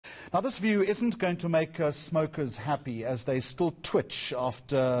Now, this view isn't going to make smokers happy as they still twitch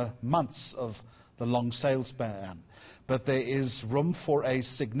after months of the long sales ban. But there is room for a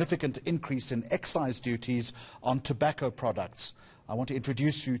significant increase in excise duties on tobacco products. I want to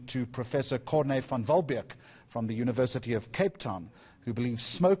introduce you to Professor Corne van Walbeek from the University of Cape Town, who believes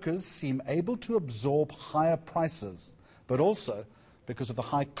smokers seem able to absorb higher prices, but also because of the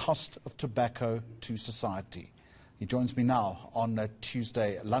high cost of tobacco to society. He joins me now on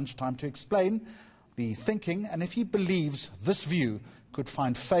Tuesday lunchtime to explain the thinking and if he believes this view could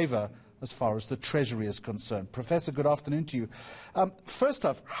find favour as far as the Treasury is concerned. Professor, good afternoon to you. First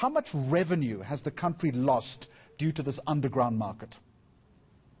off, how much revenue has the country lost due to this underground market?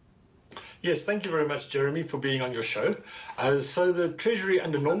 Yes, thank you very much, Jeremy, for being on your show. So the Treasury,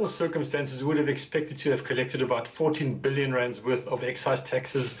 under normal circumstances, would have expected to have collected about 14 billion rands worth of excise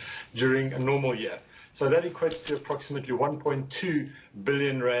taxes during a normal year. So that equates to approximately 1.2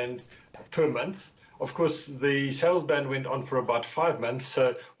 billion rand per month. Of course, the sales ban went on for about 5 months,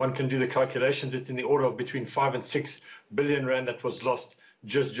 so one can do the calculations. It's in the order of between 5 and 6 billion rand that was lost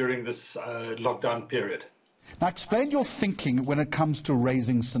just during this lockdown period. Now, explain your thinking when it comes to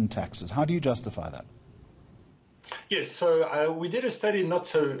raising sin taxes. How do you justify that? Yes, so we did a study not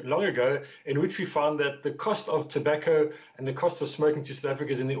so long ago in which we found that the cost of tobacco and the cost of smoking to South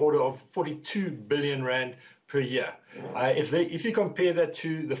Africa is in the order of 42 billion rand per year. If you compare that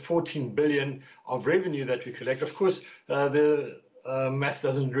to the 14 billion of revenue that we collect, of course, the math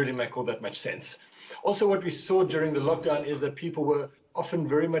doesn't really make all that much sense. Also, what we saw during the lockdown is that people were often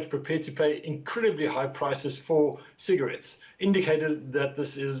very much prepared to pay incredibly high prices for cigarettes, indicated that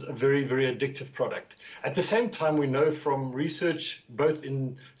this is a very, very addictive product. At the same time, we know from research, both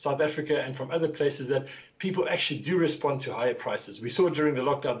in South Africa and from other places, that people actually do respond to higher prices. We saw during the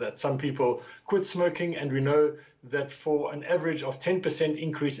lockdown that some people quit smoking, and we know that for an average of 10%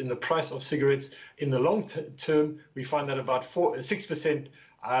 increase in the price of cigarettes in the long term, we find that about 6%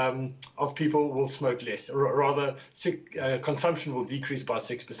 of people will smoke less, or rather consumption will decrease by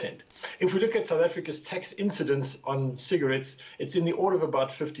 6%. If we look at South Africa's tax incidence on cigarettes, it's in the order of about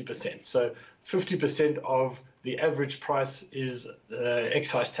 50%. So 50% of the average price is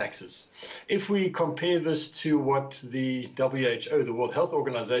excise taxes. If we compare this to what the WHO, the World Health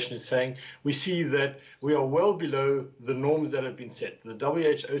Organization, is saying, we see that we are well below the norms that have been set. The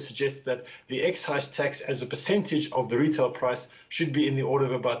WHO suggests that the excise tax as a percentage of the retail price should be in the order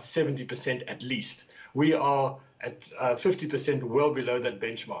of about 70% at least. We are at 50%, well below that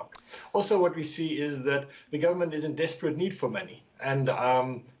benchmark. Also, what we see is that the government is in desperate need for money. And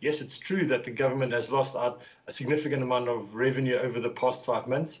yes, it's true that the government has lost out a significant amount of revenue over the past 5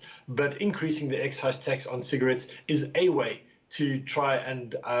 months, but increasing the excise tax on cigarettes is a way to try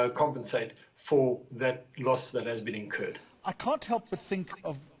and compensate for that loss that has been incurred. I can't help but think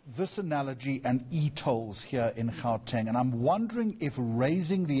of this analogy and e-tolls here in Gauteng, and I'm wondering if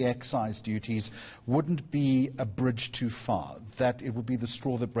raising the excise duties wouldn't be a bridge too far, that it would be the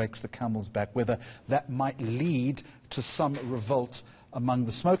straw that breaks the camel's back, whether that might lead to some revolt among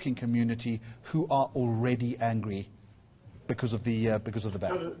the smoking community who are already angry because of the ban.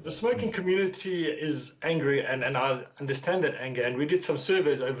 So the smoking community is angry, and I understand that anger, and we did some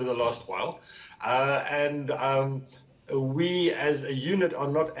surveys over the last while, we as a unit are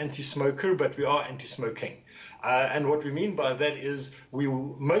not anti-smoker, but we are anti-smoking. And what we mean by that is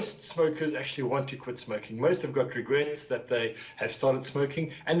most smokers actually want to quit smoking. Most have got regrets that they have started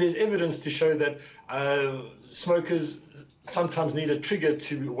smoking. And there's evidence to show that smokers sometimes need a trigger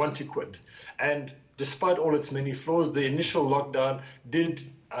to want to quit. And despite all its many flaws, the initial lockdown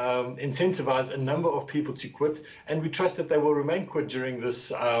did incentivize a number of people to quit, and we trust that they will remain quit during this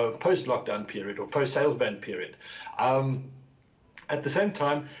post-lockdown period or post-sales ban period. At the same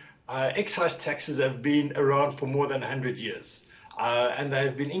time, excise taxes have been around for more than 100 years, and they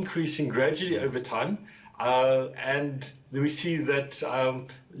have been increasing gradually over time. And we see that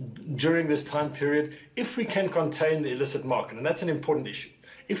during this time period, if we can contain the illicit market, and that's an important issue,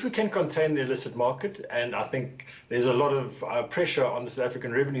 if we can contain the illicit market, and I think there's a lot of pressure on the South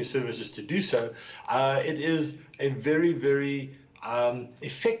African Revenue Services to do so, it is a very, very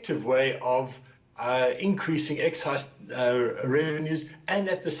effective way of increasing excise revenues, and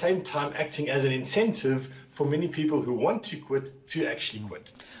at the same time acting as an incentive for many people who want to quit to actually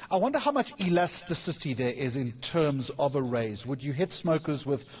quit. I wonder how much elasticity there is in terms of a raise. Would you hit smokers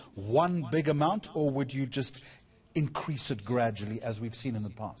with one big amount, or would you just increase it gradually as we've seen in the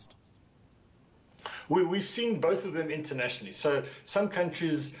past? We've seen both of them internationally. So some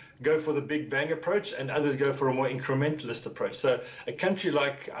countries go for the big bang approach and others go for a more incrementalist approach. So a country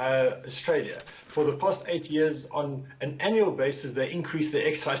like Australia, for the past 8 years, on an annual basis, they increased the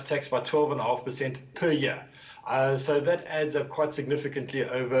excise tax by 12.5% per year. So that adds up quite significantly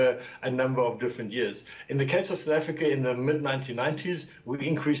over a number of different years. In the case of South Africa, in the mid-1990s, we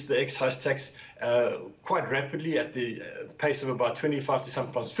increased the excise tax quite rapidly at the pace of about 25 to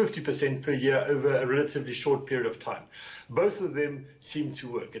sometimes 50% per year over a relatively short period of time. Both of them seem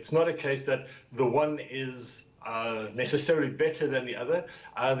to work. It's not a case that the one is necessarily better than the other.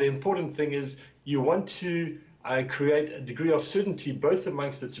 The important thing is you want to create a degree of certainty both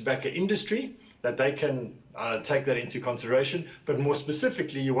amongst the tobacco industry, that they can take that into consideration, but more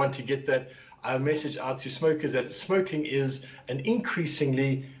specifically, you want to get that message out to smokers that smoking is an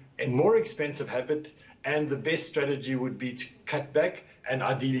increasingly a more expensive habit, and the best strategy would be to cut back and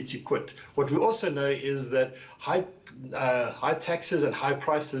ideally to quit. What we also know is that high taxes and high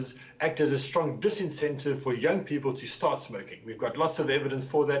prices act as a strong disincentive for young people to start smoking. We've got lots of evidence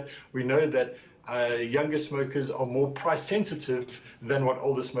for that. We know that younger smokers are more price sensitive than what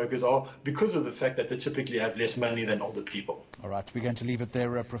older smokers are because of the fact that they typically have less money than older people. All right, we're going to leave it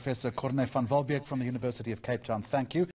there. Professor Corne van Walbeek from the University of Cape Town, thank you.